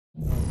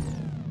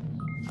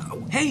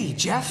Hey,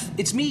 Jeff,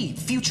 it's me,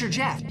 Future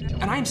Jeff.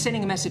 And I'm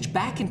sending a message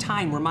back in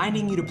time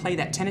reminding you to play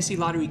that Tennessee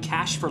Lottery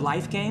Cash for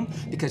Life game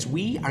because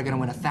we are gonna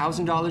win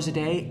 $1,000 a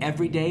day,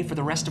 every day for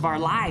the rest of our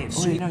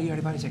lives. Oh, you know, you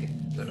already bought a ticket.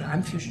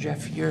 I'm Future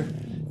Jeff, you're...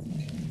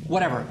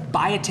 Whatever,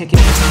 buy a ticket.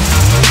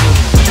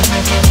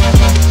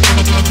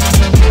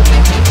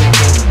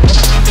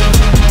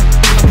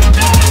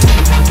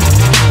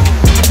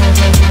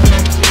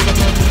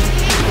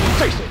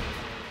 Tracy,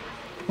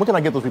 when can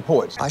I get those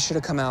reports? I should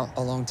have come out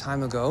a long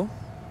time ago.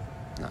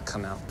 Not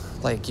come out.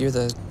 Like, you're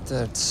the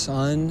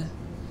sun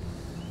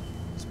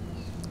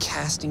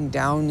casting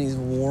down these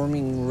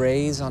warming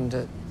rays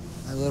onto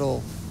my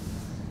little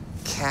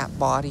cat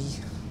body.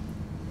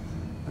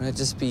 And I'd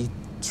just be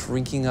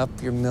drinking up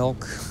your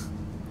milk.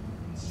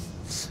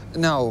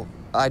 No,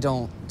 I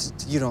don't.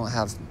 You don't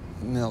have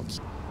milk.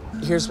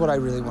 Here's what I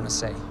really want to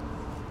say.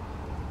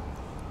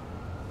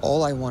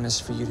 All I want is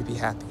for you to be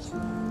happy.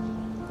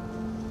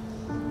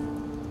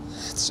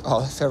 That's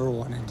all I've ever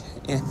wanted.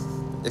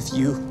 And if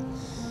you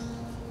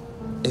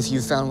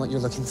found what you're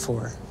looking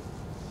for,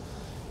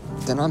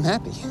 then I'm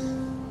happy.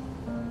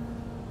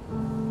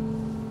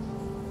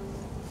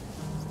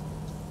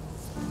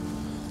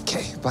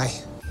 Okay, bye.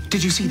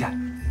 Did you see that?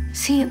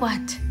 See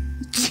what?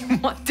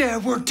 What? There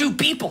were two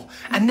people,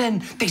 and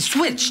then they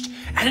switched,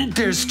 and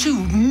there's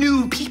two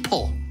new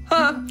people.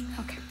 Huh?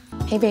 Okay.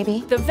 Hey,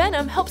 baby. The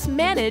Venom helps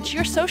manage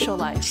your social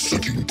life.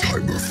 Setting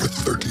timer for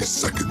 30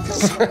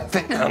 seconds.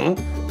 Venom?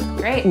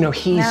 Great. No,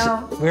 he's...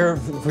 No. We're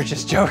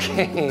just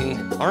joking,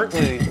 aren't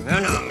we?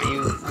 Venom,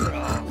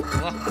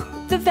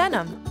 The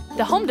Venom,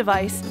 the home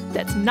device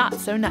that's not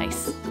so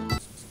nice.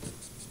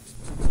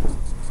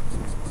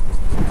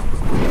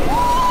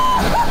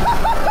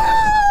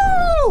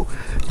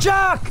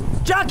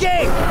 Jockey!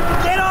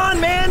 Get on,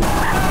 man!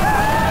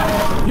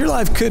 Your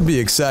life could be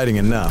exciting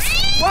enough.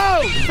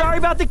 Whoa! Sorry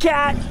about the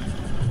cat!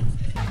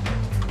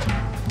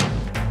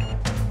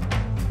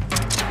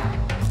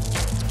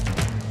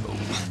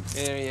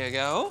 There you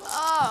go.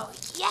 Oh,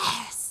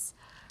 yes!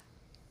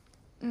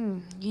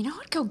 You know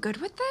what'd go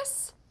good with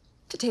this?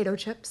 Potato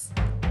chips.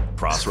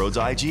 Crossroads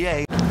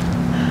IGA.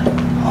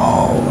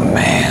 Oh,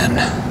 man.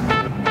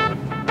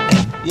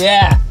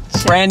 Yeah,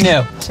 it's brand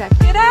new. Check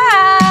it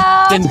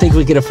out! Didn't think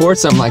we could afford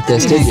something like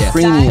this, did you?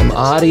 Premium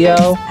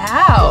audio.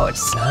 Out.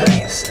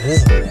 Nice,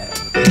 isn't it?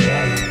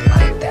 Yeah,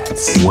 I like that.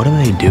 What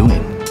are they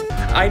doing?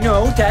 I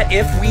know that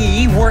if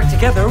we work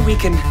together, we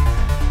can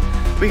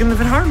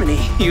live in harmony,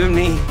 you and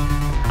me.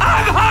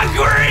 I'm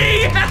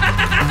hungry!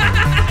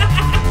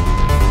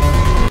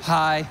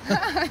 Hi.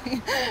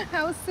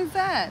 How's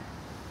Suzette?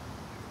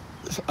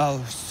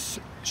 Oh,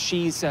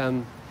 she's,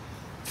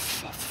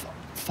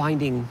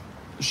 finding,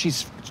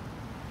 she's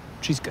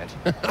good.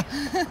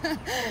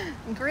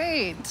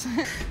 Great.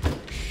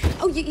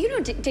 Oh, you know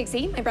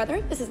Dixie, my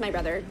brother? This is my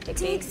brother,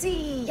 Dixie.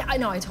 Dixie! Yeah, I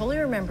know, I totally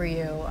remember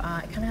you.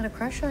 I kind of had a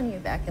crush on you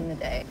back in the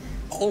day.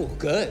 Oh,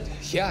 good.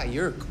 Yeah,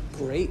 you're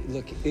great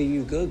looking.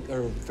 You good,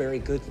 or very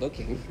good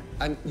looking.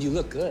 You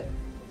look good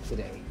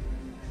today.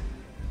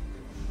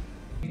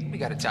 We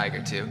got a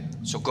tiger, too,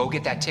 so go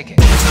get that ticket.